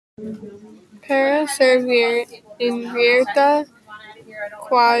Para servir, invierta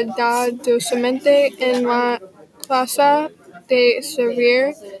cuidadosamente en la taza de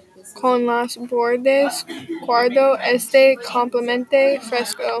servir con los bordes cuando esté completamente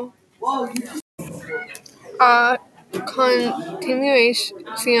fresco. A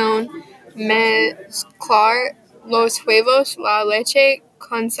continuación, mezclar los huevos, la leche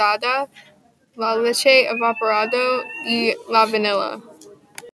condensada, la leche evaporada y la vanilla.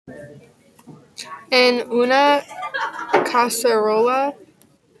 En una cacerola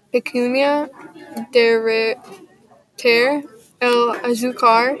pequeña, derretir el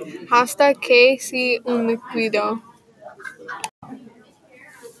azúcar hasta que sea un líquido.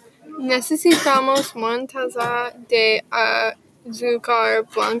 Necesitamos una taza de azúcar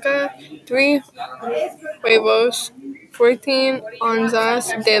blanca, 3 huevos, 14 onzas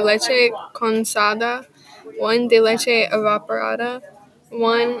de leche condensada, 1 de leche evaporada,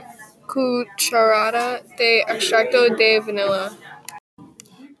 1 cucharada de extracto de vanilla.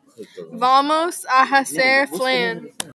 Vamos a hacer flan.